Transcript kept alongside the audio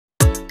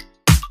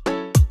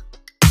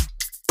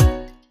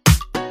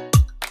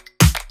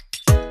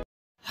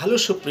Hello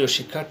সুপ্রিয়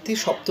শিক্ষার্থী,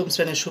 সপ্তম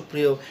শ্রেণীর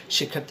সুপ্রিয়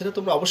শিক্ষার্থীরা,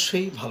 তোমরা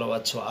অবশ্যই ভালো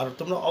আছো আর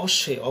তোমরা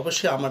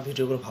অবশ্যই আমার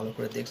ভিডিওগুলো ভালো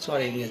করে দেখছো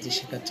আর ইংরেজি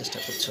শেখার চেষ্টা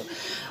করছো।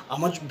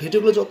 আমার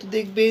ভিডিওগুলো যত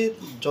দেখবে,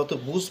 যত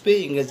বুঝবে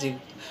ইংরেজি,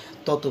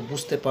 তত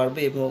বুঝতে পারবে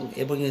এবং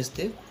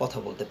ইংরেজিতে কথা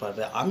বলতে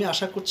পারবে। আমি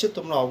আশা করছি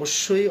তোমরা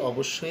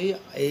অবশ্যই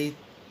এই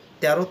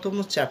 13তম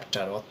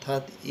চ্যাপ্টার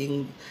অর্থাৎ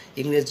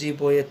ইংরেজি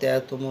বইয়ে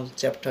 13তম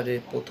চ্যাপ্টারের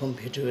প্রথম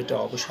ভিডিও এটা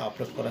অবশ্যই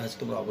আপলোড করা হয়েছে,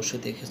 তোমরা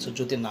অবশ্যই দেখেছো।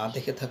 যদি না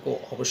দেখে থাকো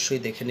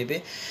অবশ্যই দেখে নেবে।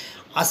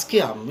 আজকে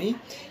আমি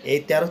এই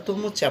 13তম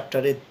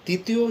চ্যাপ্টারের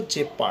দ্বিতীয়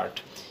যে পার্ট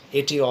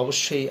এটি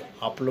অবশ্যই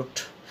আপলোড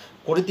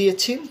করে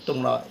দিয়েছি।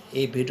 তোমরা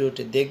এই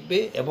ভিডিওটি দেখবে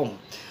এবং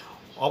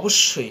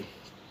অবশ্যই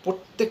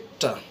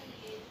প্রত্যেকটা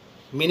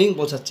মিনিং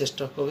বোঝার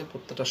চেষ্টা করবে,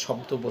 প্রত্যেকটা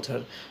শব্দ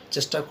বোঝার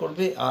চেষ্টা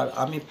করবে। আর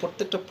আমি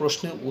প্রত্যেকটা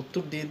প্রশ্নের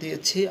উত্তর দিয়ে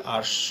দিয়েছি।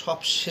 আর সব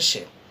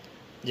শেষে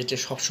যেটা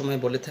সবসময়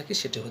বলে থাকি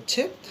সেটি হচ্ছে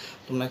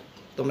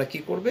তোমরা কি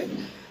করবে,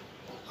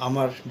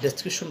 আমার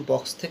ডেসক্রিপশন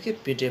বক্স থেকে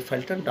পিডিএফ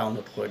ফাইলটা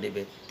ডাউনলোড করে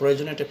নেবে,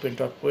 প্রয়োজনে এটা প্রিন্ট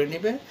আউট করে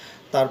নেবে,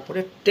 তারপরে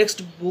টেক্সট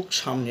বুক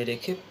সামনে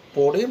রেখে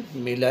পড়ে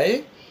মিলায়ে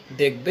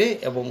দেখবে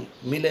এবং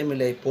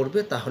মিলাই পড়বে,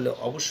 তাহলে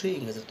অবশ্যই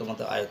ইংরেজি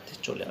তোমাদের আয়ত্তে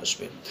চলে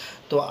আসবে।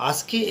 তো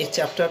আজকে এই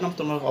চ্যাপ্টার নাম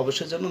তোমরা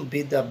অবশ্যই জানো,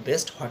 B the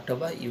best what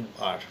ever you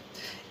আর।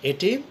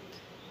 এটি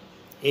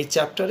এই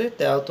চ্যাপ্টারে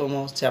 13তম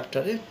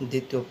চ্যাপ্টারে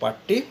দ্বিতীয়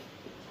পার্টটি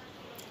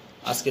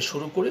আজকে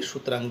শুরু করি।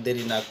 সুতরাং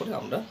দেরি না করে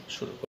আমরা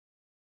শুরু করি।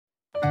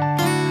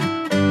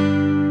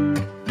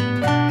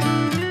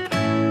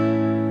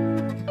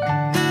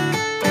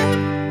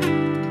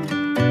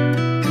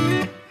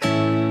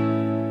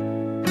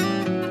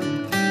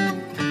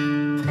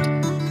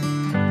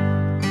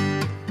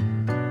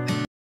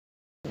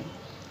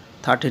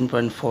 Thirteen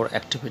 13.4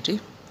 activity.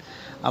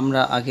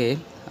 আমরা আগে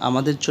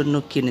আমাদের জন্য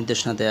কী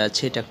নির্দেশনা দেওয়া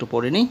আছে এটা একটু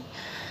পড়ে নিই।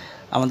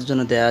 আমাদের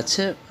জন্য দেওয়া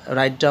আছে,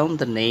 write down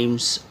the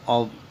names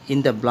of in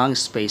the blank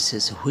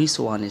spaces which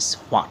one is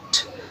what.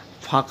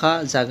 ফাঁকা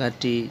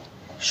জায়গাটি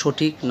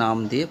সঠিক নাম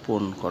দিয়ে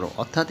পূরণ করো।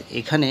 অর্থাৎ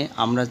এখানে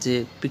আমরা যে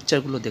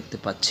পিকচারগুলো দেখতে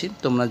পাচ্ছি,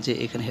 তোমরা যে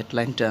এখানে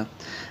হেডলাইনটা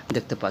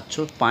দেখতে পাচ্ছ,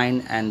 পাইন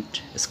অ্যান্ড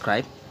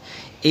স্ক্রাইব,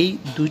 এই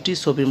দুইটি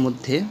ছবির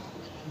মধ্যে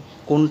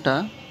কোনটা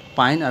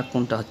পাইন আর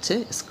কোনটা হচ্ছে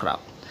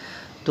স্ক্রাব।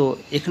 তো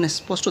এখানে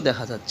স্পষ্ট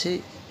দেখা যাচ্ছে,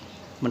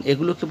 মানে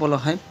এগুলোকে বলা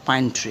হয়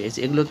পাইন ট্রি,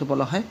 এগুলোকে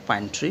বলা হয়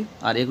পাইন ট্রি,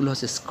 আর এগুলো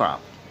হচ্ছে স্ক্রাব।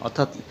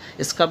 অর্থাৎ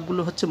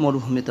স্ক্রাবগুলো হচ্ছে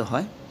মরুভূমিতে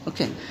হয়,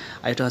 ওকে,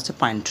 আর এটা হচ্ছে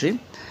পাইন ট্রি।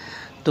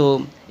 তো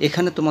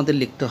এখানে তোমাদের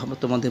লিখতে হবে,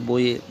 তোমাদের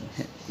বইয়ে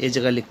এই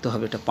জায়গায় লিখতে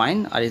হবে এটা পাইন,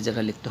 আর এই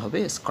জায়গায় লিখতে হবে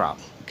স্ক্রাব,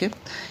 ওকে।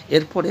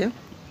 এরপরে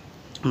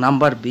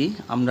নাম্বার বি,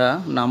 আমরা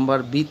নাম্বার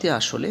বিতে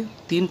আসলে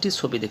তিনটি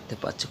ছবি দেখতে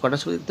পাচ্ছি। কটা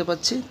ছবি দেখতে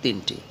পাচ্ছি?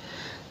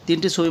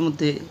 তিনটি ছবির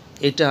মধ্যে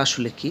এটা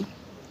আসলে কি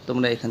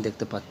তোমরা এখানে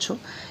দেখতে পাচ্ছ,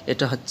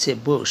 এটা হচ্ছে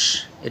বুশ,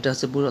 এটা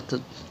হচ্ছে বুশ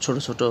অর্থাৎ ছোটো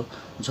ছোটো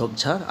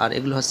ঝোপঝাড়, আর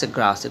এগুলো হচ্ছে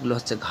গ্রাস, এগুলো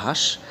হচ্ছে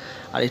ঘাস,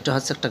 আর এটা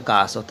হচ্ছে একটা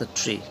গাছ অর্থাৎ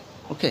ট্রি,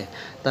 ওকে।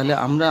 তাহলে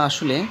আমরা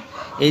আসলে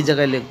এই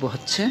জায়গায় লিখবো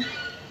হচ্ছে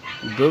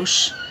বুশ,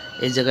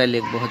 এই জায়গায়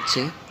লিখবো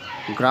হচ্ছে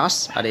গ্রাস,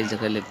 আর এই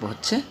জায়গায় লিখবো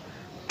হচ্ছে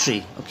ট্রি,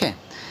 ওকে।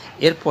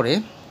 এরপরে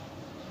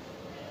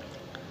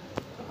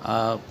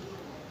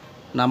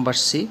নাম্বার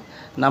সি,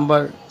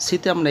 নাম্বার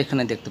সিতে আমরা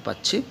এখানে দেখতে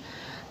পাচ্ছি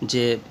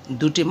যে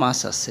দুটি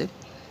মাছ আছে।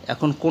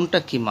 এখন কোনটা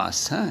কি মাছ?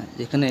 হ্যাঁ,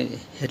 এখানে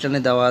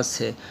হেডলাইনে দেওয়া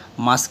আছে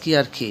মাছ কি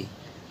আর কি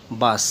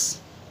বাস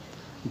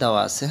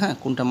দেওয়া আছে, হ্যাঁ,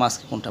 কোনটা মাছ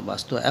কি কোনটা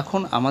বাস। তো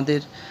এখন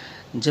আমাদের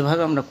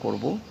যেভাবে আমরা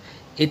করব,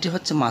 এটি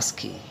হচ্ছে মাছ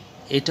কি,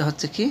 এটা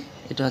হচ্ছে কি,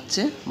 এটা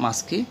হচ্ছে মাছ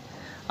কি,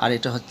 আর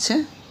এটা হচ্ছে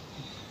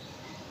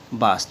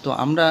বাস। তো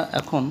আমরা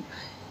এখন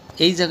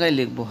এই জায়গায়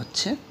লিখব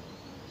হচ্ছে,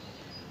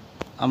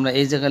 আমরা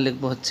এই জায়গায়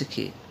লিখব হচ্ছে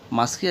কি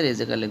মাছ কি, আর এই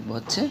জায়গায় লিখব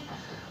হচ্ছে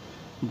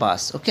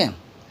বাস, ওকে।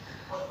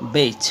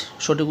 বেইজ,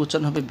 সঠিক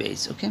উচ্চারণ হবে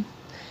বেইজ, ওকে।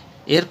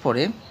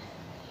 এরপরে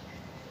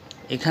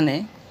এখানে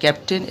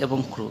ক্যাপ্টেন এবং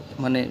ক্রু,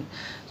 মানে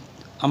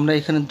আমরা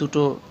এখানে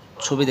দুটো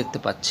ছবি দেখতে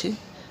পাচ্ছি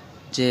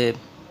যে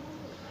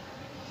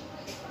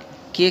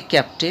কে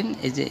ক্যাপ্টেন,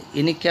 এই যে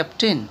ইনি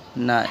ক্যাপ্টেন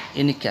না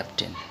ইনি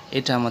ক্যাপ্টেন,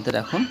 এটা আমাদের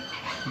এখন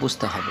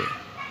বুঝতে হবে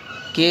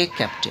কে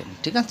ক্যাপ্টেন,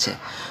 ঠিক আছে।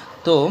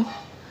 তো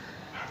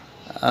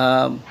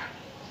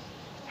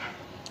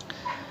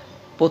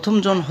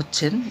প্রথমজন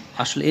হচ্ছেন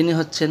আসলে ইনি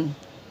হচ্ছেন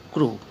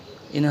ক্রু,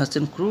 ইনি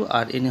হচ্ছেন ক্রু,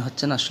 আর ইনি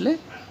হচ্ছেন আসলে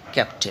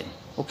ক্যাপ্টেন,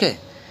 ওকে।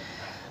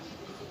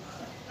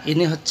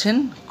 ইনি হচ্ছেন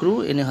ক্রু,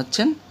 ইনি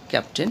হচ্ছেন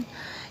ক্যাপ্টেন।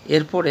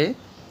 এরপরে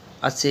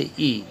আছে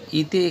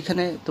ইতে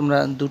এখানে তোমরা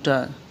দুটা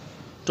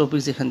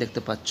টপিকস এখানে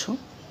দেখতে পাচ্ছ,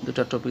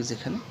 দুটা টপিকস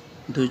এখানে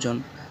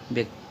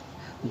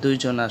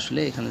দুইজন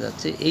আসলে এখানে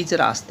যাচ্ছে। এই যে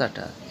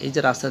রাস্তাটা, এই যে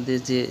রাস্তা দিয়ে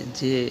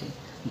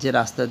যে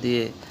রাস্তা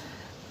দিয়ে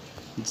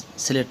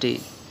ছেলেটি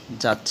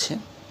যাচ্ছে,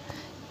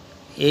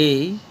 এই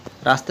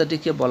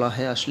রাস্তাটিকে বলা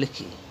হয় আসলে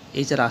কি,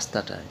 এই যে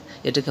রাস্তাটা,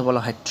 এটাকে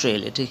বলা হয় ট্রেল,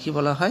 এটাকে কি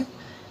বলা হয়?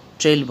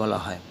 ট্রেল বলা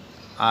হয়,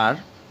 আর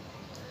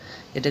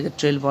এটাকে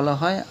ট্রেল বলা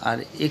হয়। আর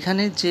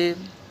এখানে যে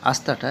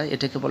রাস্তাটা,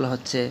 এটাকে বলা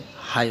হচ্ছে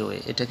হাইওয়ে,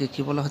 এটাকে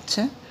কি বলা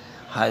হচ্ছে?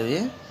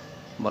 হাইওয়ে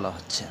বলা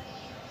হচ্ছে,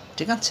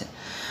 ঠিক আছে।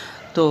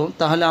 তো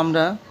তাহলে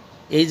আমরা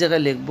এই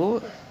জায়গায়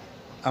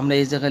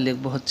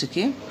লিখব হচ্ছে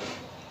কি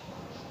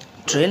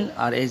ট্রেল,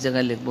 আর এই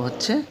জায়গায় লিখব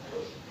হচ্ছে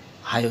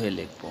হাইওয়ে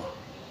লিখব,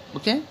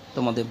 ওকে,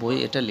 তোমাদের বই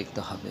এটা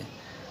লিখতে হবে,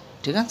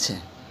 ঠিক আছে?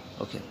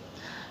 ওকে,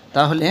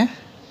 তাহলে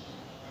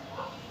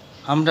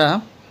আমরা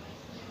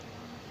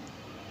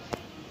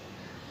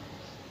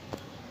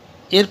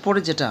এরপরে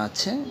যেটা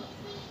আছে,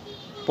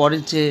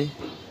 পরের যে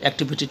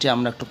অ্যাক্টিভিটিটা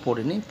আমরা একটু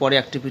পড়ে নিই। পরে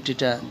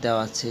অ্যাক্টিভিটিটা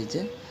দেওয়া আছে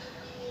যে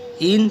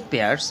in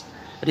pairs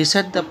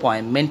research the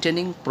poem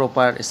maintaining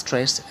proper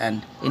stress and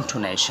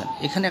intonation.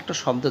 এখানে একটা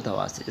শব্দ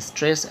দেওয়া আছে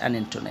স্ট্রেস অ্যান্ড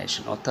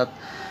ইন্টোনেশন, অর্থাৎ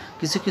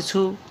কিছু কিছু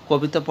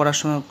কবিতা পড়ার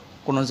সময়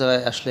কোনো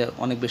জায়গায় আসলে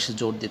অনেক বেশি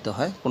জোর দিতে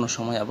হয়, কোনো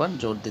সময় আবার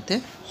জোর দিতে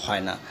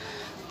হয় না।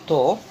 তো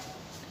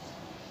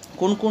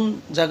কোন কোন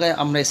জায়গায়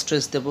আমরা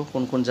স্ট্রেস দেব,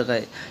 কোন কোন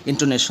জায়গায়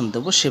ইন্টোনেশন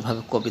দেব,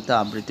 সেভাবে কবিতা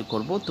আবৃত্তি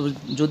করব। তো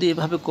যদি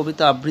এভাবে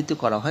কবিতা আবৃত্তি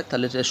করা হয়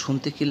তাহলে এটা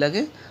শুনতে কী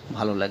লাগে,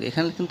 ভালো লাগে।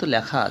 এখানে কিন্তু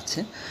লেখা আছে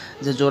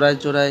যে জোড়ায়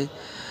জোড়ায়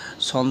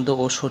ছন্দ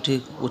ও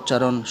সঠিক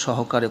উচ্চারণ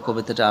সহকারে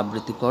কবিতাটা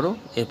আবৃত্তি করো,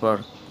 এরপর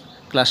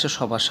ক্লাসে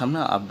সবার সামনে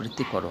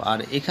আবৃত্তি করো। আর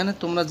এখানে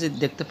তোমরা যে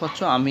দেখতে পাচ্ছ,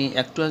 আমি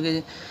একটু আগে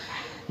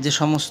যে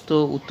সমস্ত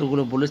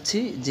উত্তরগুলো বলেছি,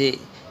 যে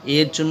এ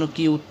এর জন্য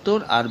কী উত্তর,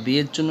 আর বি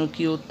এর জন্য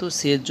কী উত্তর,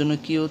 সি এর জন্য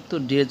কী উত্তর,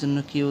 ডি এর জন্য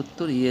কী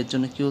উত্তর, ই এর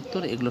জন্য কী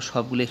উত্তর, এগুলো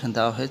সবগুলো এখানে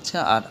দেওয়া হয়েছে।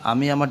 আর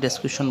আমি আমার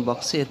ডেসক্রিপশন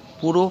বক্সে এর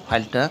পুরো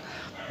ফাইলটা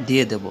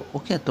দিয়ে দেবো।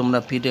 ওকে, তোমরা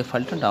পিডিএফ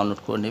ফাইলটা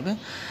ডাউনলোড করে নেবে।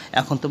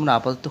 এখন তোমরা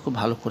আপাতত খুব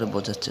ভালো করে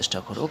বোঝার চেষ্টা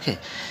করো। ওকে,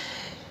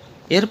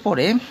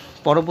 এরপরে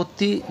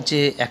পরবর্তী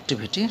যে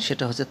অ্যাক্টিভিটি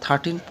সেটা হচ্ছে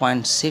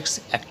 13.6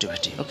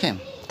 অ্যাক্টিভিটি। ওকে,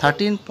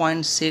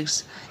 13.6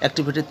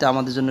 অ্যাক্টিভিটিতে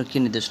আমাদের জন্য কী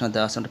নির্দেশনা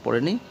দেওয়া আছে আমরা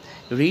পড়ে নিই।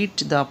 Read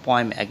the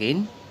poem again,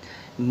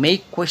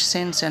 make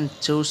questions and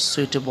choose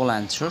suitable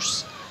answers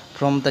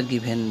from the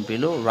given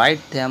below,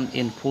 right them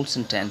in full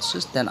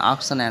sentences, then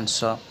ask an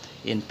answer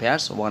in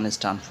pairs, one is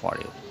done for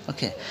you.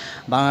 ওকে,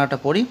 বাংলাটা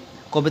পড়ি।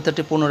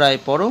 কবিতাটি পুনরায়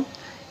পড়ো,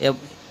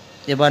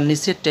 এবার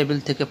নিচের টেবিল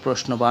থেকে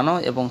প্রশ্ন বানাও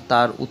এবং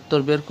তার উত্তর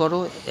বের করো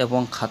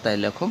এবং খাতায়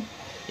লেখো।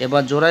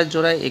 এবার জোড়ায়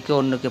জোড়ায় একে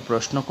অন্যকে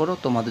প্রশ্ন করো।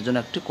 তোমাদের জন্য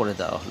একটি করে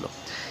দেওয়া হলো,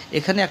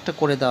 এখানে একটা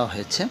করে দেওয়া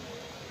হয়েছে।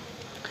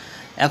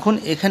 এখন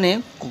এখানে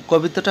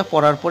কবিতাটা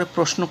পড়ার পরে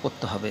প্রশ্ন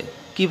করতে হবে।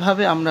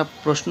 কিভাবে আমরা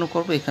প্রশ্ন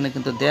করব এখানে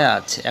কিন্তু দেয়া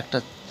আছে একটা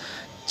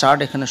চার্ট,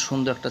 এখানে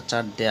সুন্দর একটা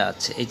চার্ট দেয়া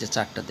আছে, এই যে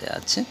চার্টটা দেয়া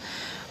আছে।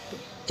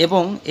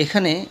 এবং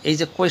এখানে এই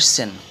যে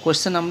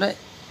কোয়েশ্চেন আমরা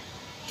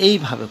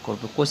এইভাবে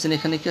করব। কোয়েশ্চেন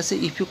এখানে কি আছে,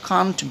 if you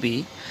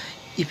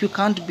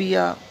can't be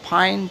a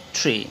fine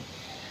tree,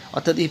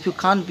 অর্থাৎ if you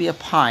can't be a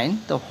fine,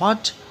 তো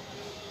হোয়াট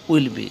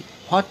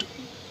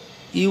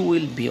ইউ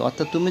উইল বি,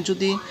 অর্থাৎ তুমি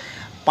যদি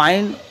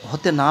পাইন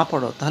হতে না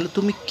পারো তাহলে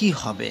তুমি কি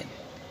হবে।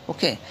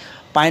 ওকে,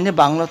 পাইনে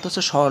বাংলা তো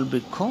হচ্ছে সরল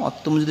বৃক্ষ,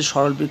 অর্থাৎ তুমি যদি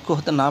সরল বৃক্ষ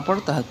হতে না পারো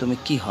তাহলে তুমি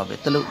কি হবে।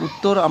 তাহলে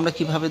উত্তর আমরা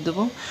কিভাবে দেব,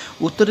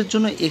 উত্তরের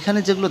জন্য এখানে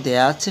যেগুলো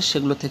দেওয়া আছে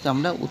সেগুলো থেকে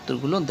আমরা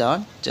উত্তরগুলো দেওয়ার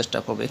চেষ্টা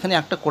করব। এখানে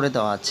একটা করে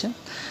দেওয়া আছে,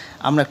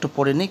 আমরা একটু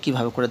পড়ে নিই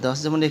কীভাবে করে দেওয়া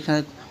আছে। যেমন এখানে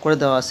করে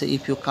দেওয়া আছে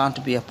if you can't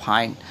be a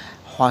fine,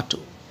 what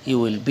you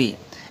will be.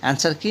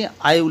 Answer কি,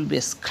 আই উইল বি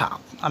স্ক্রাব,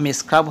 আমি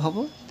স্ক্রাব হব।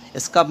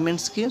 স্ক্রাব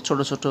মিন্স কি,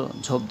 ছোটো ছোটো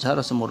ঝোপঝাড়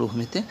আছে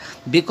মরুভূমিতে।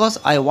 Because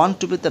I want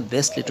to B the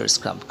best little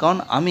scrub, কারণ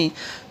আমি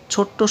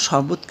ছোট্ট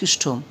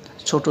সর্বোৎকৃষ্ট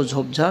ছোট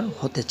ঝোপঝাড়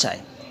হতে চাই।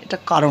 এটা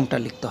কারণটা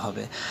লিখতে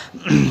হবে।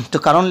 তো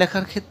কারণ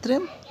লেখার ক্ষেত্রে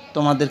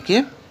তোমাদেরকে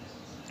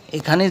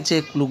এখানে যে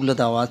ক্লুগুলো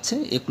দেওয়া আছে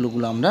এই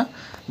ক্লুগুলো আমরা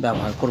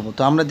ব্যবহার করব।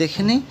 তো আমরা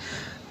দেখে নিই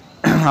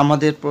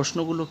আমাদের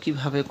প্রশ্নগুলো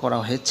কিভাবে করা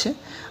হয়েছে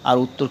আর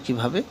উত্তর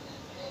কিভাবে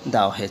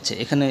দেওয়া হয়েছে।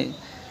 এখানে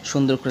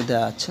সুন্দর করে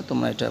দেওয়া আছে,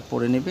 তোমরা এটা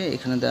পড়ে নেবে।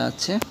 এখানে দেওয়া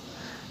আছে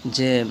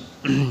যে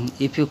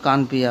if you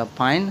can't be a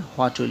pine,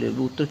 what will you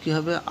B, উত্তর কী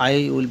হবে, I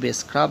will be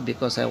scrub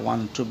because I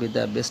want to B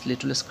the best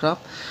little scrub.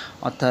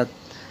 অর্থাৎ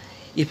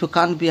if you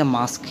can't be a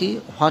মাস্কি,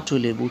 what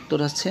will you B, উত্তর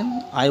আছে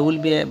I will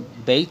B A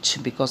batch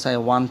because I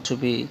want to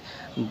B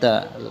the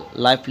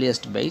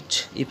লাইভলিয়েস্ট batch.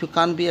 If you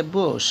can't B A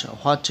Bush,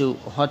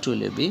 what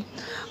will you B,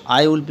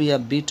 I will be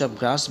a bit of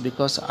grass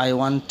because I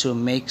want to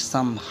make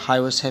some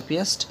highways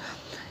happiest.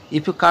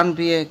 If you can't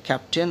be a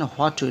captain,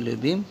 what will you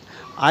be?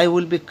 I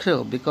will be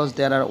crew because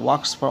there are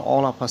works for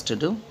all of us to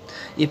do.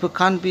 If you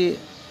can't be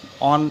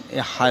on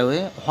a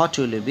highway, what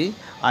will you be?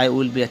 I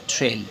will be a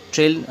trail.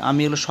 আমি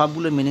এগুলো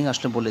সবগুলো meaning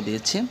আসলে বলে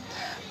দিয়েছি।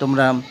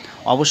 তোমরা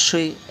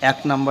অবশ্যই 1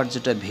 number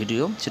যেটা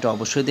video সেটা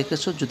অবশ্যই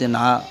দেখেছো, যদি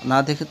না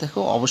দেখে থাকো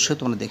অবশ্যই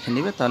তোমরা দেখে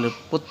নেবে, তাহলে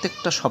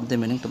প্রত্যেকটা শব্দের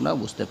মিনিং তোমরা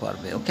বুঝতে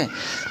পারবে। ওকে,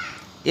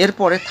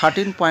 এরপরে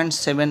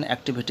 13.7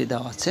 অ্যাক্টিভিটি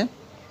দেওয়া আছে।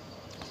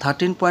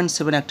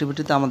 13.7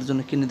 অ্যাক্টিভিটিতে আমাদের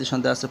জন্য কী নির্দেশনা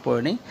দেওয়া আছে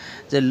পড়ে নিই,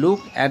 যে look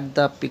at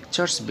the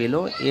pictures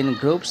below, in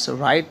groups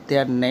right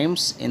their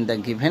names in the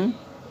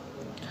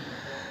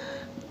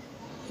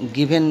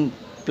given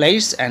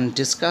place and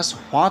discuss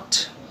what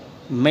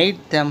made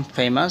them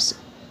famous.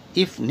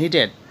 If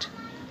needed,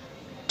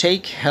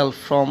 take help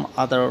from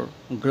other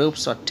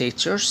groups or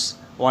teachers,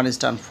 one is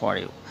done for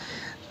you.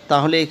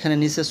 তাহলে এখানে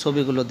নিচের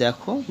ছবিগুলো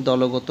দেখো,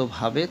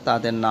 দলগতভাবে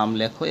তাদের নাম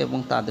লেখো এবং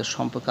তাদের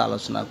সম্পর্কে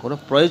আলোচনা করো।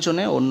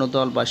 প্রয়োজনে অন্য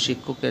দল বা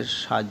শিক্ষকের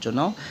সাহায্য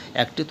নাও।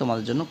 একটি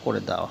তোমাদের জন্য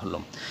করে দেওয়া হলো।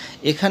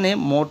 এখানে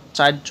মোট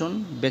 4 জন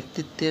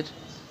ব্যক্তিত্বের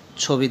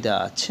ছবি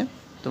দেওয়া আছে,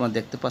 তোমরা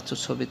দেখতে পাচ্ছ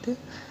ছবিতে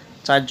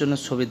 4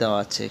 জনের ছবি দেওয়া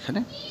আছে এখানে।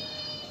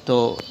 তো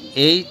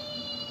এই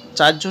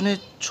 4 জনের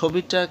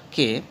ছবিটা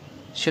কে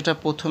সেটা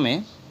প্রথমে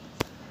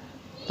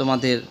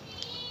তোমাদের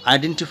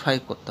আইডেন্টিফাই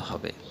করতে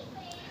হবে।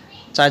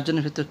 4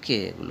 জনের ভিতর কে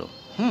এগুলো?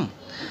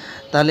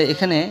 তাহলে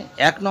এখানে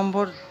 1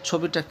 নম্বর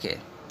ছবিটা কে?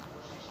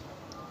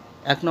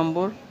 1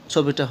 নম্বর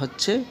ছবিটা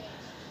হচ্ছে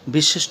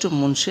বিশিষ্ট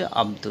মুন্সি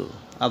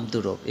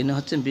আব্দুর রব। ইনি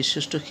হচ্ছেন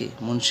বিশিষ্ট কি?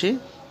 মুন্সি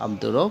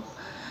আব্দুর রব।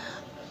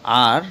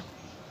 আর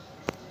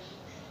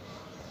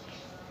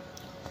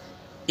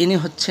ইনি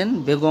হচ্ছেন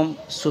বেগম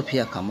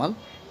সুফিয়া কামাল।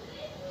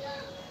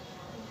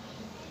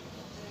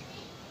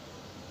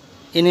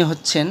 ইনি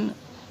হচ্ছেন,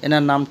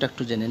 এনার নামটা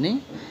একটু জেনে নিই।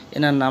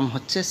 এনার নাম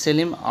হচ্ছে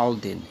সেলিম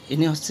আউদ্দিন।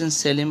 ইনি হচ্ছেন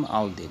সেলিম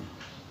আউদ্দিন।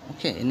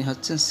 ওকে, ইনি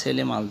হচ্ছেন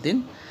সেলিম আউদ্দিন।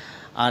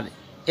 আর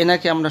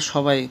এনাকে আমরা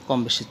সবাই কম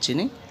বেশি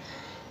চিনি।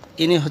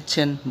 ইনি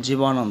হচ্ছেন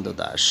জীবনানন্দ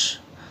দাশ।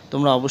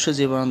 তোমরা অবশ্যই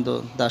জীবনানন্দ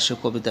দাশের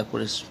কবিতা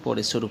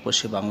পড়েছো,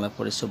 রূপসী বাংলা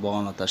পড়েছো,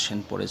 বনলতা সেন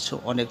পড়েছো।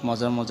 অনেক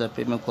মজার মজার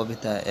প্রেমের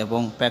কবিতা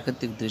এবং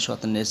প্রাকৃতিক দৃশ্য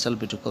অর্থাৎ ন্যাচারাল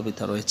বিউটি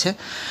কবিতা রয়েছে।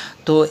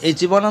 তো এই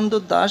জীবনানন্দ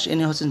দাশ,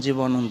 ইনি হচ্ছেন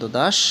জীবনানন্দ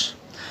দাশ।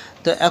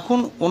 তো এখন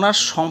ওনার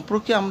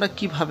সম্পর্কে আমরা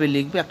কিভাবে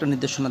লিখব একটা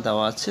নির্দেশনা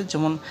দেওয়া আছে।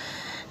 যেমন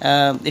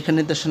এখানে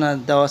নির্দেশনা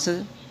দেওয়া আছে,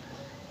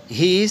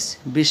 হি ইজ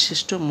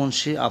বিশিষ্ট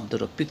মুন্সি আব্দুর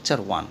রব। পিকচার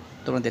 1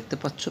 তোমরা দেখতে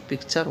পাচ্ছ,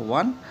 পিকচার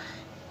 1।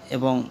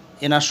 এবং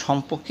এনার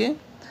সম্পর্কে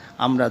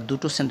আমরা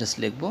দুটো সেন্টেন্স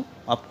লিখব,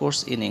 অফকোর্স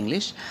ইন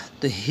ইংলিশ।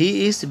 তো হি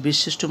ইজ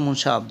বিশিষ্ট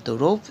মুন্সি আব্দুর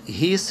রব,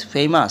 হি ইজ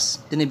ফেমাস,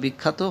 তিনি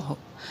বিখ্যাত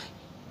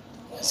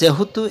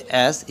যেহেতু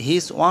as he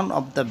is one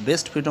of the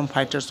best freedom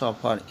fighters of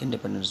our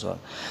independence war,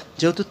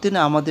 যেহেতু তিনি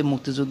আমাদের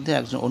মুক্তিযুদ্ধে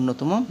একজন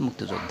অন্যতম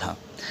মুক্তিযোদ্ধা।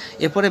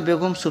 এরপরে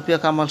বেগম সুফিয়া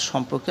কামাল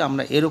সম্পর্কে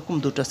আমরা এরকম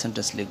দুটো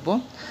সেন্টেন্স লিখব।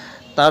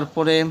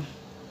 তারপরে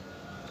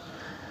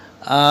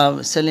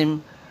সেলিম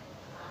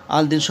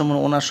আলদিন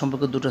ওনার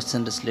সম্পর্কে দুটো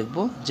সেন্টেন্স লিখব।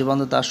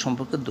 জীবনানন্দ দাশ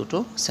সম্পর্কে দুটো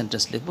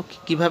সেন্টেন্স লিখব।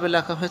 কীভাবে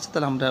লেখা হয়েছে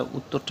তাহলে আমরা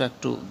উত্তরটা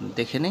একটু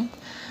দেখে নিই।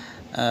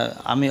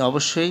 আমি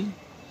অবশ্যই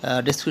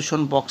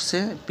ডেসক্রিপশন বক্সে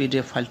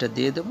পিডিএফ ফাইলটা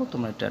দিয়ে দেবো,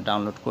 তোমরা এটা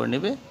ডাউনলোড করে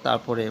নেবে।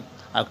 তারপরে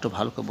আর একটু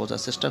ভালো করে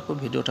বোঝার চেষ্টা করো,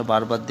 ভিডিওটা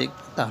বারবার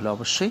দেখবে, তাহলে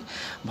অবশ্যই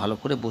ভালো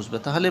করে বুঝবে।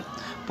 তাহলে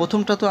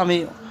প্রথমটা তো আমি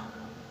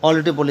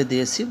অলরেডি বলে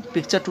দিয়েছি।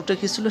 পিকচার 2টা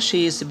কী ছিল? She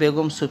is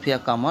Begum Sufia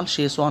Kamal,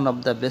 she is one of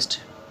the best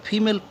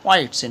female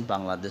poet's in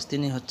Bangladesh.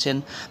 তিনি হচ্ছেন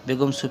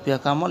বেগম সুফিয়া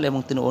কামাল এবং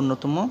তিনি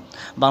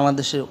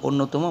বাংলাদেশের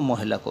অন্যতম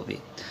মহিলা কবি।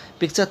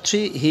 Picture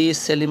 3, he is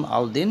Selim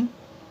আউদ্দিন,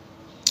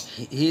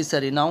 he is a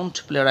renowned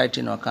playwright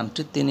in our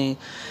country. তিনি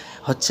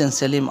হচ্ছেন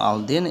সেলিম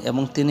আউদ্দিন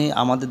এবং তিনি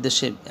আমাদের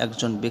দেশে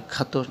একজন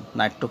বিখ্যাত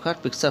নাট্যকার।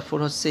 পিকচার 4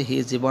 হচ্ছে he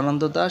is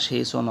Jibanananda Das, he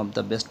is one of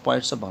the best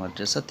poet's of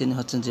Bangladesh. তিনি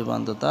হচ্ছেন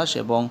জীবনানন্দ দাশ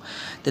এবং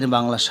তিনি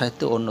বাংলা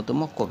সাহিত্যের অন্যতম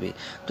কবি।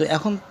 তো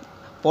এখন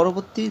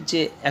পরবর্তী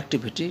যে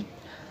অ্যাক্টিভিটি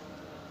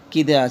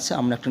কী দেওয়া আছে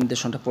আমরা একটা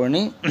নির্দেশনটা পড়ে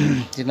নিই।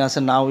 যেটা আছে,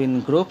 নাও in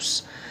groups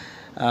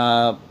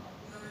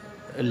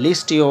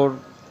list your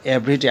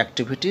everyday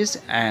activities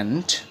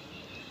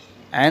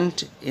and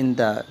in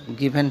the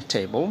given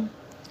table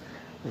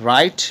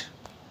right.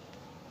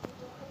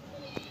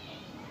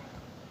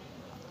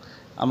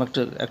 আমরা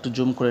একটু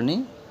জুম করে নিই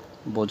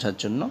বোঝার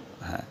জন্য।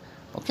 হ্যাঁ,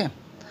 ওকে।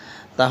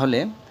 তাহলে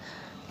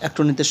একটু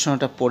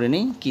নির্দেশনাটা পড়ে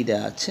নিই কী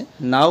দেওয়া আছে।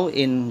 নাও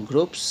in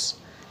groups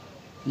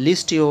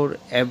list your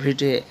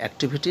everyday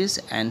activities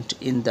and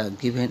in the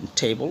given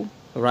table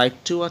write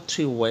 2 or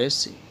 3 ways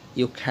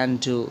you can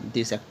do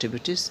these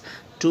activities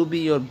to be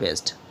your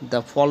best.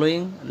 The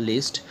following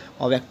list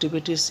of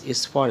activities is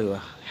for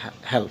your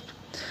help.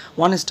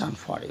 One is done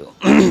for you.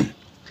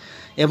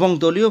 এবং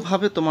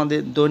দলীয়ভাবে তোমাদের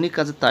দৈনিক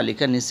কাজের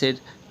তালিকা নিচের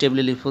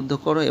টেবিলে লিপিবদ্ধ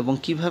করো এবং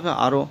কিভাবে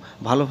আরও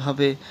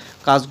ভালোভাবে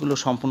কাজগুলো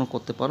সম্পন্ন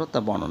করতে পারো তা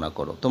বর্ণনা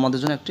করো। তোমাদের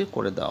জন্য একটি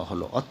করে দেওয়া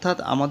হলো। অর্থাৎ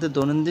আমাদের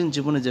দৈনন্দিন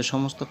জীবনে যে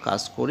সমস্ত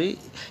কাজ করি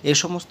এই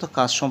সমস্ত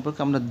কাজ সম্পর্কে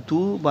আমরা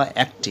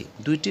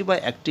দুইটি বা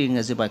একটি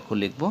ইংরেজি বাক্য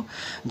লিখব।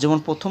 যেমন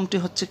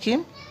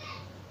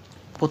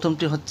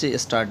প্রথমটি হচ্ছে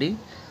স্টাডি,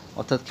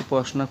 অর্থাৎ কি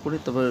পড়াশোনা করি।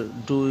 তারপর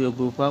ডু ইউর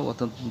গ্রুপ আপ,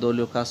 অর্থাৎ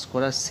দলীয় কাজ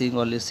করা। Singh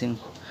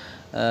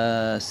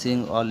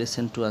or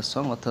listen to a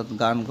song, অর্থাৎ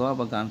গান গাওয়া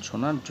বা গান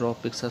শোনা। ড্র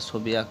পিকচার,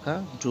 ছবি আঁকা।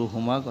 ডু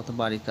হোমওয়ার্ক, অর্থাৎ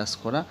বাড়ি কাজ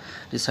করা।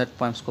 রিসাইট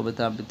পয়েন্টস,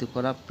 কবিতা আবৃত্তি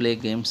করা। প্লে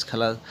গেমস,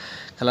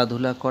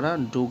 খেলাধুলা করা।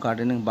 ডু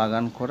গার্ডেনিং,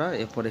 বাগান করা।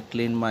 এরপরে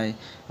ক্লিন মাই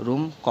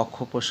রুম, কক্ষ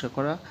পরিষ্কার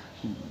করা।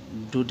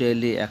 ডু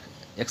ডেইলি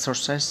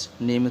এক্সারসাইজ,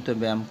 নিয়মিত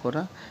ব্যায়াম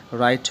করা।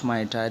 রাইট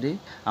মাই ডায়েরি,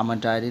 আমার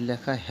ডায়েরি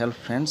লেখা। হেল্প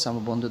ফ্রেন্ডস,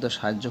 আমার বন্ধুদের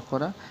সাহায্য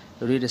করা।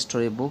 রিড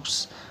স্টোরি বুকস,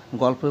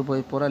 গল্পের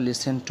বই পড়া।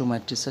 লিসেন টু মাই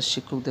টিচার,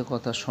 শিক্ষকদের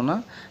কথা শোনা।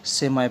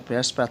 সে মাই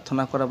প্রেয়ার্স,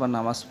 প্রার্থনা করা বা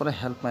নামাজ পড়া।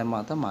 হেল্প মাই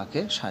মাদার,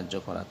 মাকে সাহায্য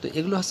করা। তো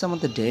এগুলো হচ্ছে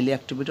আমাদের ডেইলি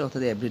অ্যাক্টিভিটি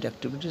অর্থাৎ এভরিডে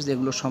অ্যাক্টিভিটিস।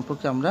 এগুলো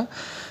সম্পর্কে আমরা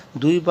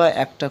 2 বা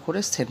 1টা করে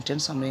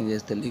সেন্টেন্স আমরা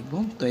ইংরেজিতে লিখব।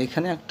 তো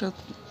এখানে একটা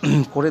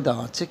করে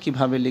দেওয়া আছে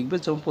কীভাবে লিখবে।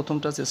 যেমন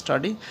প্রথমটা আছে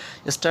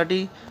স্টাডি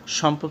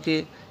সম্পর্কে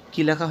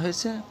কী লেখা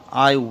হয়েছে?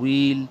 I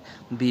will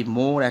be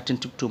more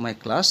attentive to my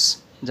class,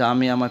 যা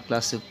আমি আমার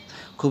ক্লাসে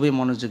খুবই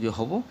মনোযোগী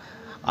হব।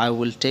 I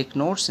will take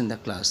notes in the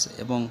class,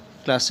 এবং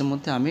ক্লাসের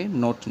মধ্যে আমি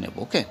নোট নেব।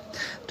 ওকে,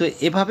 তো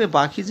এভাবে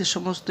বাকি যে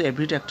সমস্ত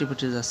এভরিডে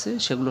অ্যাক্টিভিটিস আছে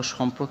সেগুলো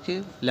সম্পর্কে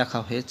লেখা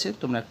হয়েছে।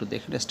 তোমরা একটু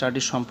দেখে।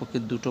 স্টাডি সম্পর্কে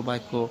 2টো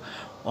বাক্য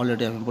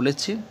অলরেডি আমি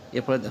বলেছি।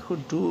 এরপরে দেখো,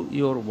 do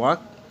your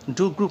work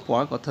do group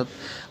work, অর্থাৎ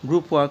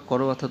গ্রুপ ওয়ার্ক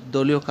করো, অর্থাৎ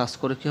দলীয় কাজ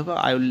করে কী হবে,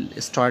 I will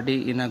study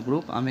in a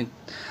group, আমি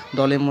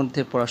দলের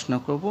মধ্যে পড়াশোনা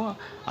করব।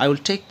 I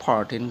will take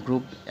part in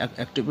group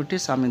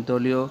activities, আমি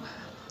দলীয়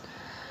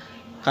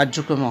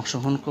কার্যক্রমে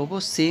অংশগ্রহণ করব।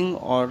 Singh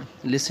or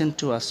listen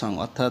to a song,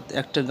 অর্থাৎ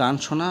একটা গান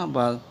শোনা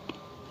বা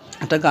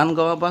একটা গান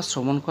গাওয়া বা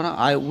শ্রবণ করা।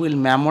 I will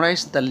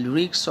memorise the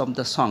lyrics of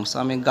the songs,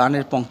 আমি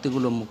গানের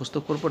পংক্তিগুলো মুখস্থ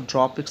করব। ড্র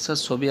পিকচার,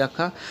 ছবি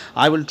আঁকা।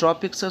 I will draw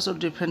pictures of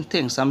different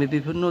things, আমি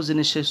বিভিন্ন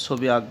জিনিসের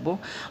ছবি আঁকবো।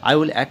 I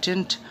will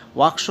attend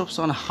workshops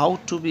on how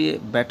to B a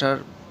better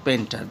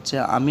painter, যে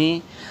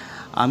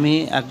আমি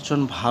একজন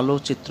ভালো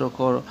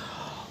চিত্রকর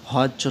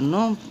হওয়ার জন্য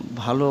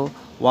ভালো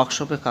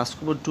ওয়ার্কশপে কাজ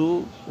করব। ডু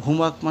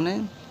হোমওয়ার্ক মানে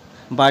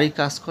বাড়ির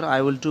কাজ করা।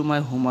 I will do my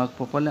homework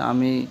properly,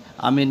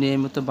 আমি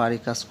নিয়মিত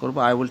বাড়ির কাজ করব।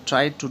 I will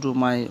try to do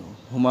my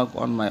homework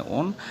on my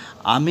own,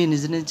 আমি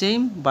নিজেই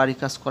বাড়ির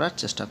কাজ করার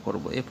চেষ্টা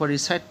করব। এরপর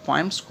রিসাইট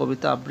পয়েমস,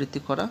 কবিতা আবৃত্তি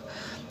করা।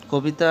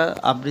 কবিতা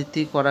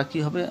আবৃত্তি করা কি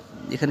হবে,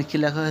 এখানে কি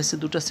লেখা হয়েছে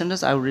দুটো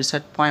sentence. I will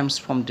recite poems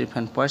from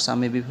different points,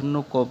 আমি বিভিন্ন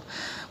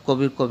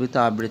কবির কবিতা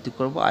আবৃত্তি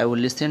করব। I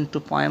will listen to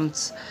poems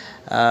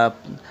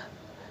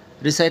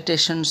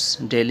রিসাইটেশনস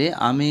daily,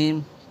 আমি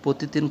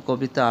প্রতিদিন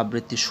কবিতা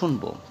আবৃত্তি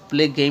শুনবো।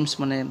 প্লে গেমস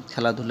মানে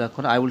খেলাধুলা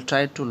করা। I will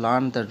try to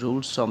learn the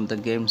rules of the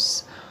games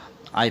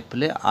I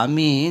play,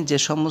 আমি যে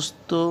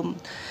সমস্ত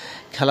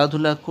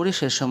খেলাধুলা করি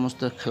সে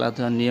সমস্ত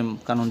খেলাধুলার নিয়ম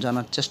কানুন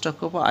জানার চেষ্টা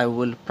করব। I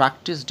will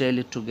practice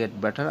daily to get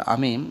better,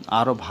 আমি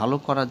আরও ভালো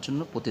করার জন্য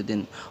প্রতিদিন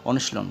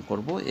অনুশীলন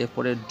করব।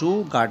 এরপরে ডু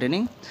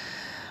গার্ডেনিং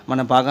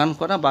মানে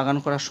বাগান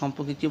করা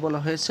সম্পর্কে কী বলা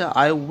হয়েছে,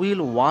 I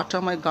will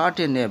water my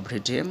garden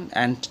everyday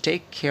and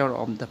take care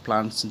of the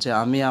plants, যে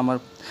আমি আমার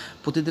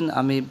প্রতিদিন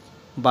আমি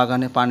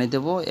বাগানে পানি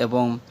দেব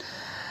এবং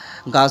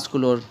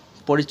গাছগুলোর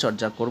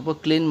পরিচর্যা করব।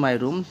 ক্লিন মাই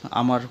রুম,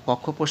 আমার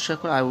কক্ষ পরিষ্কার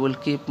করে। I will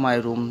keep my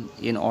room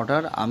in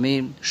order, আমি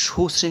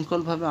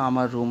সুশৃঙ্খলভাবে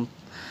আমার রুম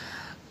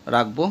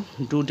রাখবো।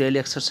 ডু ডেইলি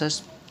এক্সারসাইজ,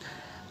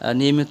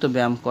 নিয়মিত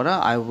ব্যায়াম করা।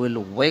 I will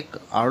ওয়েক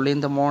early in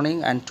the morning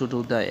and to do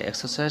the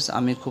exercise,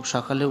 আমি খুব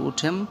সকালে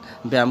উঠে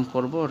ব্যায়াম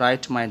করব।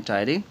 রাইট মাই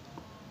ডায়েরি,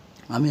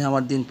 আমি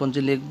আমার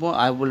দিনপঞ্জি লিখব।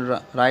 I will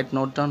write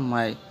note down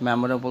my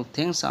memorable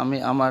things, আমি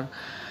আমার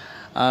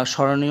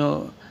স্মরণীয়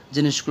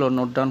জিনিসগুলো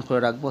নোট ডাউন করে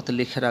রাখবো, অর্থাৎ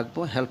লিখে রাখবো।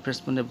 হেল্প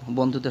রেসপন্ডে,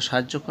 বন্ধুদের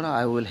সাহায্য করা।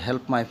 I will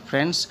help my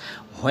friends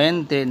when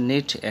they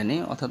need any,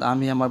 অর্থাৎ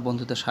আমি আমার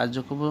বন্ধুদের সাহায্য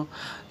করব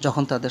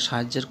যখন তাদের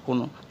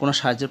কোনো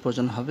সাহায্যের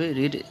প্রয়োজন হবে।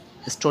 রিড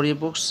স্টোরি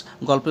বুকস,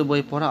 গল্পের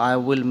বই পড়া। I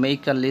will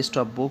make a list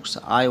of books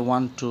I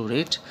want to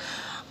read,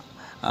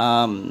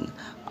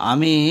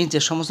 আমি যে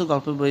সমস্ত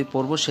গল্পের বই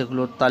পড়ব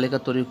সেগুলোর তালিকা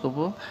তৈরি করব।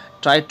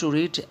 Try to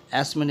read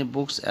as many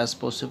books as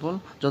possible,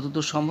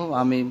 যতদূর সম্ভব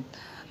আমি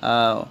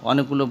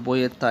অনেকগুলো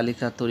বইয়ের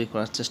তালিকা তৈরি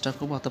করার চেষ্টা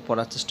করবো, অর্থাৎ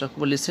পড়ার চেষ্টা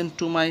করবো। লিসেন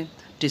টু মাই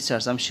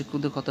টিচার্স, আমি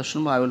শিক্ষকদের কথা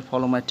শুনবো। I will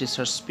follow my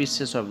teachers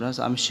speeches of advice,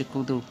 আমি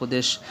শিক্ষকদের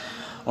উপদেশ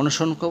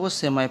অনুসরণ করবো।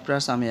 সে মাই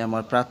প্রেয়ার্স, আমি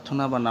আমার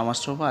প্রার্থনা বা নামাজ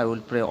পড়বো। I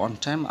will pray on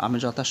time, আমি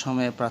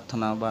যথাসময়ে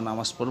প্রার্থনা বা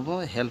নামাজ পড়বো।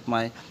 হেল্প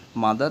মাই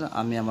মাদার,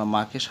 আমি আমার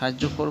মাকে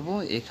সাহায্য করব।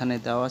 এখানে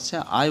দেওয়া আছে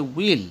I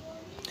will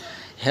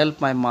help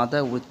my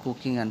mother with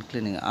cooking and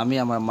cleaning, আমি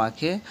আমার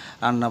মাকে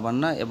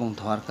রান্নাবান্না এবং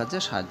ধোয়ার কাজে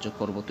সাহায্য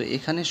করব। তো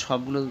এখানে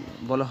সবগুলো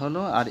বলা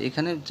হলো। আর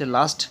এখানে যে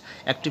লাস্ট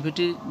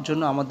অ্যাক্টিভিটির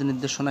জন্য আমাদের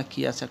নির্দেশনা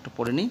কী আছে একটা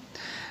পড়ে নিই।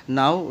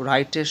 নাও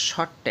write a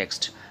short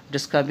text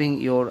describing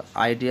your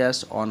ideas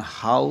on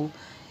how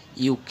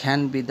you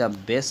can be the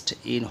best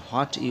in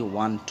what you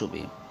want to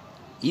B.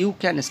 You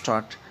can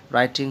start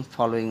writing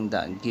following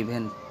the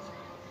given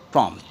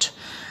prompt,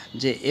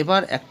 যে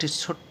এবার একটি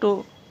ছোট্ট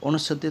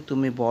অনুচ্ছেদে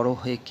তুমি বড়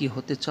হয়ে কি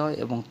হতে চাও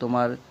এবং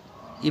তোমার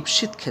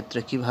ঈপ্সিত ক্ষেত্রে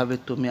কিভাবে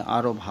তুমি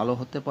আরও ভালো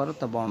হতে পারো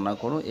তা বর্ণনা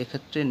করো।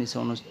 এক্ষেত্রে নিচে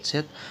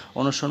অনুচ্ছেদ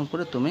অনুসরণ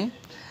করে তুমি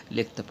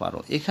লিখতে পারো।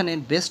 এখানে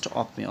বেস্ট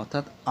অফ মি,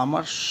 অর্থাৎ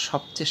আমার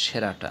সবচেয়ে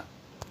সেরাটা,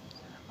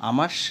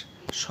 আমার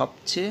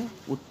সবচেয়ে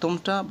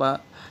উত্তমটা বা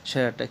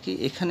সেরাটা কি,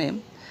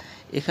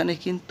 এখানে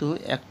কিন্তু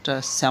একটা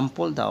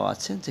স্যাম্পল দেওয়া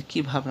আছে যে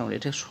কীভাবে আমরা,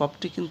 এটা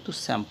সবটি কিন্তু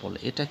স্যাম্পল,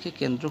 এটাকে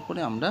কেন্দ্র করে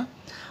আমরা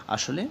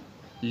আসলে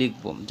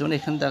লিখব। যেমন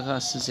এখানে দেখা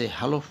যাচ্ছে যে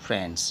hello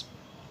friends,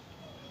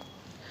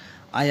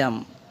 I am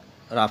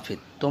Rafid,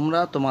 তোমরা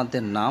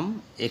তোমাদের নাম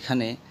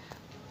এখানে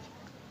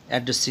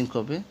অ্যাড্রেসিং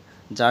করবে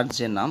যার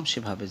যে নাম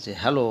সেভাবে, যে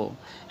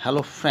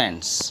হ্যালো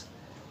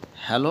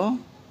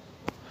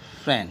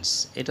ফ্রেন্ডস,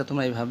 এটা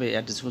তোমরা এইভাবে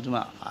অ্যাড্রেস করছো।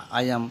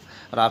 আই অ্যাম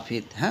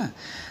রাফিদ, হ্যাঁ,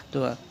 তো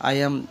আই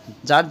অ্যাম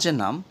যার যে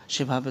নাম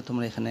সেভাবে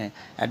তোমরা এখানে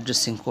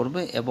অ্যাড্রেসিং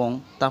করবে এবং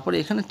তারপরে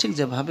এখানে ঠিক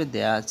যেভাবে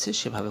দেয়া আছে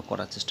সেভাবে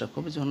করার চেষ্টা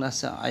করবে। যখন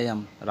আছে I am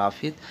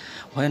Rafid,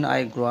 when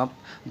I grow up,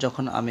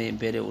 যখন আমি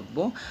বেড়ে উঠব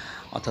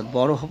অর্থাৎ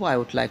বড় হব। I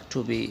would like to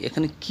B,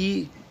 এখানে কি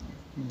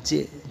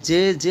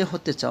যে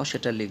হতে চাও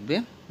সেটা লিখবে।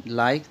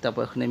 লাইক,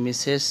 তারপর এখানে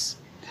মিসেস,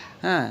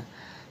 হ্যাঁ,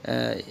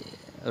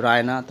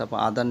 রায়না, তারপর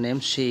আদার name,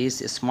 she is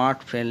smart,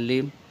 friendly,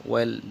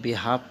 well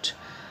behaved,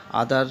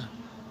 other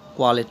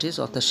qualities,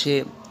 অর্থাৎ সে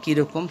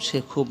কীরকম, সে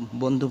খুব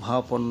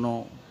বন্ধুভাবাপন্ন,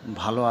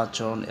 ভালো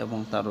আচরণ এবং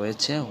তার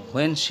রয়েছে।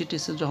 হোয়েন শি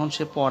টিচেস, যখন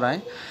সে পড়ায়।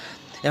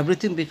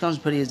 Everything becomes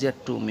very easier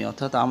to me,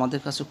 অর্থাৎ আমাদের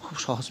কাছে খুব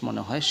সহজ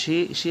মনে হয়।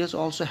 She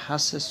also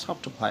has a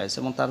soft voice,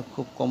 এবং তার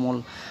খুব কোমল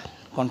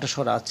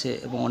কণ্ঠস্বর আছে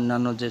এবং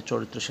অন্যান্য যে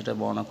চরিত্র সেটা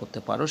বর্ণনা করতে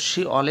পারো।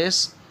 শি অলওয়েজ,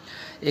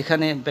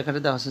 এখানে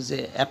ব্যাখ্যাটা দেওয়া হচ্ছে যে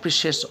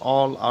appreciates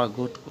all our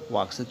good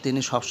works, তিনি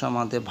সবসময়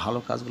আমাদের ভালো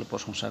কাজগুলো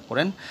প্রশংসা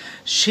করেন।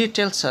 She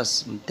tells us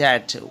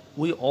that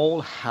we all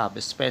have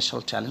special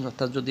talent,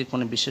 অর্থাৎ যদি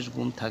কোনো বিশেষ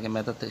গুণ থাকে,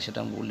 মেধা থেকে, সেটা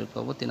আমি উল্লেখ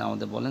করবো। তিনি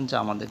আমাদের বলেন যে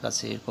আমাদের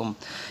কাছে এরকম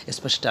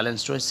স্পেশাল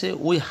ট্যালেন্টস রয়েছে।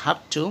 We have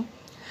to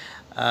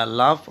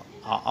love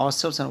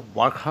ourselves and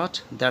work hard,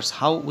 that's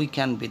how we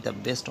can be the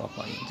best of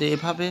us, যে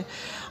এভাবে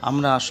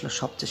আমরা আসলে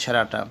সবচেয়ে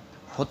সেরাটা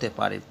হতে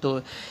পারি। তো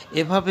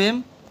এভাবে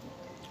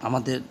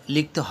আমাদের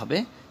লিখতে হবে।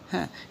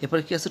 হ্যাঁ,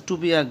 এরপরে কি আছে, two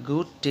be a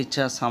good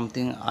teacher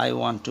something I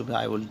want to B,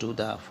 I will do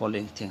the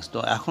following things. তো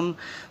এখন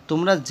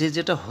তোমরা যে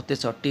যেটা হতে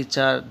চাও,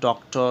 টিচার,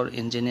 ডক্টর,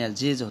 ইঞ্জিনিয়ার,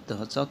 যে যে হতে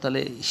চাও,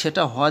 তাহলে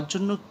সেটা হওয়ার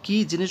জন্য কি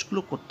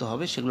জিনিসগুলো করতে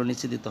হবে সেগুলো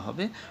নিচে দিতে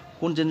হবে।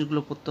 কোন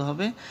জিনিসগুলো করতে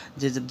হবে,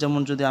 যে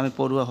যেমন যদি আমি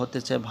পড়ুয়া হতে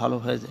চাই, ভালো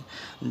হয়ে যায়,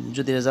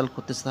 যদি রেজাল্ট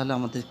করতে চাই, তাহলে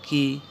আমাদের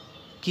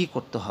কি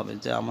করতে হবে,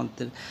 যে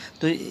আমাদের,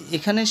 তো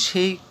এখানে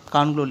সেই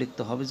কারণগুলো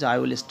লিখতে হবে। যে আই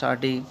উইল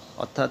স্টাডি,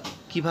 অর্থাৎ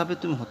কিভাবে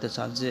তুমি হতে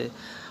চাও, যে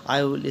আই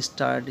উইল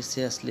স্টাডি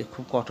সিরিয়াসলি,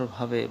 খুব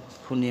কঠোরভাবে,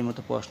 খুব নিয়মিত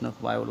পড়াশোনা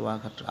করবো। আই উইল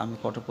ওয়ার্ক হার্ড, আমি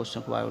কঠোর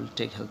পরিশ্রম করবো। আই উইল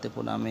টেক হেলথে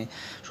পড়বো, আমি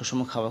সুষম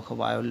খাবার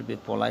খাবো। I will be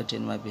polite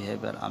in my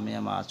behaviour, আমি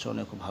আমার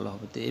আচরণে খুব ভালো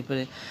হবে। তো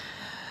এবারে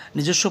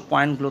নিজস্ব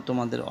পয়েন্টগুলো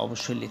তোমাদের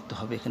অবশ্যই লিখতে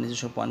হবে, এখানে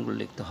নিজস্ব পয়েন্টগুলো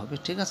লিখতে হবে।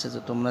 ঠিক আছে, যে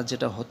তোমরা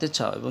যেটা হতে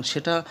চাও এবং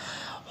সেটা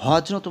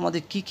হওয়ার জন্য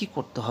তোমাদের কি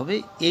করতে হবে,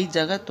 এই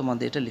জায়গায়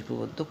তোমাদের এটা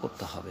লিপিবদ্ধ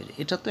করতে হবে।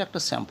 এটা তো একটা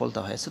স্যাম্পল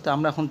দেওয়া হয়েছে। তো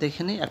আমরা এখন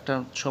দেখে নিই একটা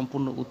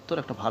সম্পূর্ণ উত্তর,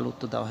 একটা ভালো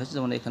উত্তর দেওয়া হয়েছে।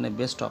 যেমন এখানে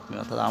বেস্ট অফ মি,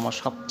 অর্থাৎ আমার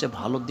সবচেয়ে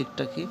ভালো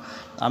দিকটা কি,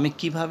 আমি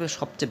কিভাবে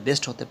সবচেয়ে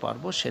বেস্ট হতে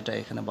পারবো, সেটা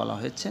এখানে বলা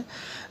হয়েছে।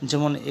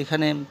 যেমন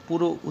এখানে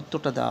পুরো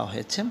উত্তরটা দেওয়া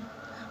হয়েছে,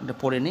 আমরা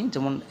পড়ে নিই।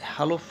 যেমন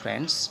হ্যালো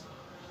ফ্রেন্ডস,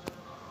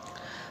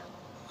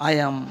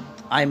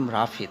 I'm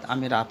Rafid.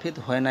 আমি Rafid.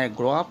 When I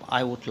grow up,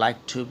 I would like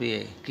to be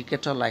a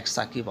cricketer like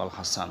Shakib Al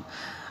Hasan.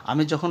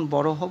 আমি যখন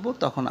বড় হব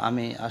তখন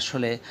আমি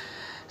আসলে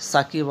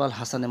সাকিব আল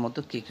হাসানের মতো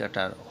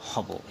ক্রিকেটার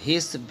হব। He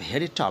is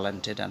very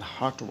talented and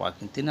hard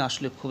working. তিনি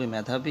আসলে খুবই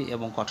মেধাবী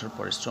এবং কঠোর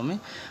পরিশ্রমী।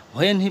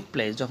 হোয়েন হি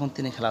প্লে, যখন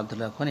তিনি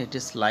খেলাধুলা করেন, it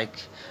is like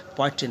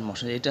poetry in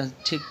motion, এটা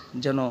ঠিক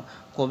যেন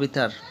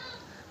কবিতার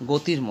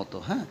গতির মতো।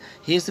 হ্যাঁ,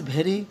 he is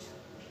very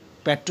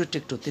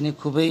patriotic two, তিনি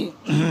খুবই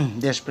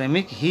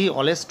দেশপ্রেমিক। He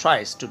always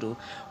tries to do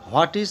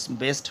what is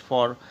best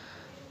for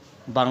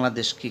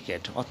Bangladesh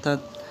cricket, অর্থাৎ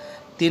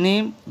তিনি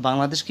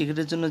বাংলাদেশ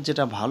ক্রিকেটের জন্য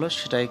যেটা ভালো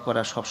সেটাই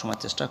করার সবসময়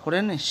চেষ্টা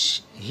করেন।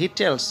 He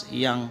tells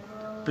young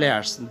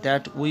players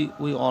that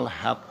we all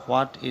have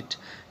what it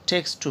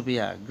takes two be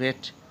a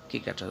great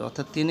cricketer,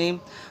 অর্থাৎ তিনি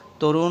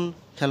তরুণ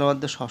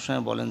খেলোয়াড়দের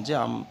সবসময় বলেন যে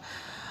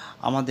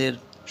আমাদের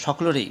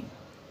সকলেরই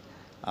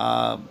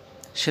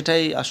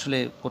সেটাই আসলে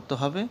করতে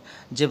হবে,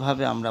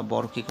 যেভাবে আমরা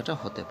বড় ক্রিকেটার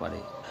হতে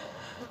পারি।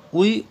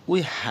 We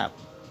have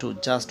to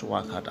just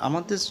work hard,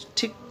 আমাদের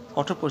ঠিক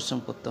কঠোর পরিশ্রম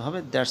করতে হবে।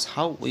 That's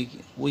how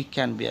we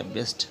can be a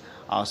best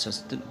ourselves.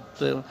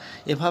 তো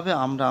এভাবে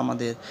আমরা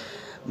আমাদের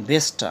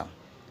বেস্টটা,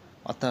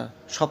 অর্থাৎ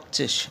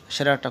সবচেয়ে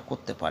সেরাটা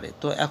করতে পারি।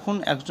 তো এখন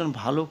একজন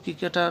ভালো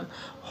ক্রিকেটার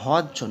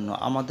হওয়ার জন্য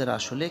আমাদের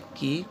আসলে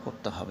কি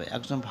করতে হবে,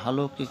 একজন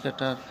ভালো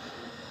ক্রিকেটার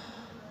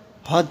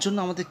হওয়ার জন্য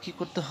আমাদের কি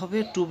করতে হবে,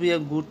 two B a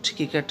good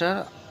cricketer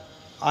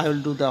I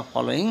will do the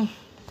following,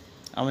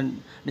 আমার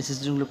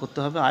ডিসিশনগুলো করতে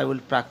হবে। আই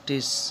উইল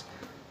প্র্যাকটিস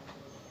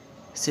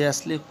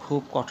সিরিয়াসলি,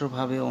 খুব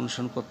কঠোরভাবে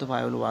অনুসরণ করতে হবে।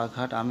 আই উইল ওয়ার্ক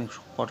হার্ড, আমি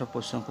কঠোর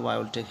পরিশ্রম করবো। I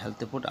will take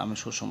healthy food, আমি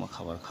সুষম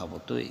খাবার খাবো।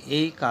 তো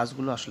এই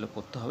কাজগুলো আসলে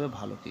করতে হবে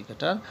ভালো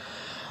ক্রিকেটার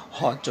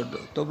হওয়ার জন্য।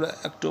 তোমরা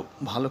একটু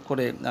ভালো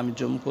করে আমি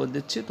জুম করে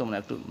দিচ্ছি, তোমরা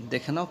একটু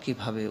দেখে নাও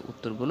কীভাবে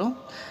উত্তরগুলো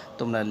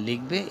তোমরা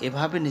লিখবে।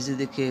 এভাবে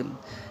নিজেদেরকে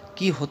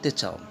কি হতে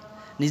চাও,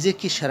 নিজে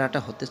কি সেরাটা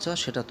হতে চাও,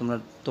 সেটা তোমরা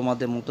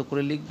তোমাদের মতো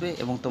করে লিখবে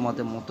এবং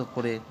তোমাদের মতো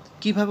করে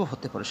কিভাবে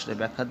হতে পারে সেটা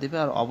ব্যাখ্যা দেবে।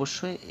 আর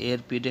অবশ্যই এর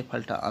পিডিএফ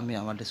ফাইলটা আমি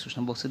আমার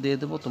ডিসক্রিপশন বক্সে দিয়ে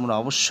দেবো। তোমরা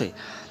অবশ্যই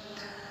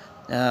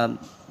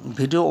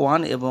ভিডিও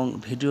 1 এবং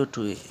ভিডিও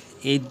 2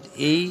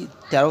 এই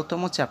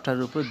 13তম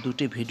চ্যাপ্টারের উপর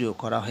দুটি ভিডিও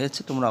করা হয়েছে।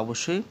 তোমরা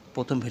অবশ্যই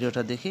প্রথম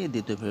ভিডিওটা দেখে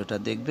দ্বিতীয় ভিডিওটা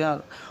দেখবে। আর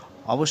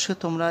অবশ্যই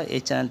তোমরা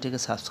এই চ্যানেলটিকে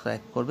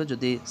সাবস্ক্রাইব করবে।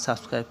 যদি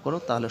সাবস্ক্রাইব করো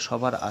তাহলে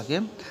সবার আগে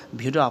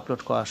ভিডিও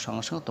আপলোড করার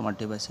সঙ্গে সঙ্গে তোমার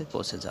ডিভাইসে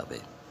পৌঁছে যাবে।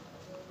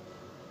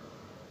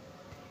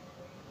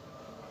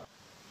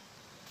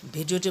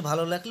 ভিডিওটি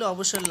ভালো লাগলে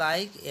অবশ্যই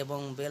লাইক এবং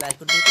বেল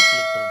আইকনটিতে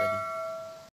ক্লিক করবেন।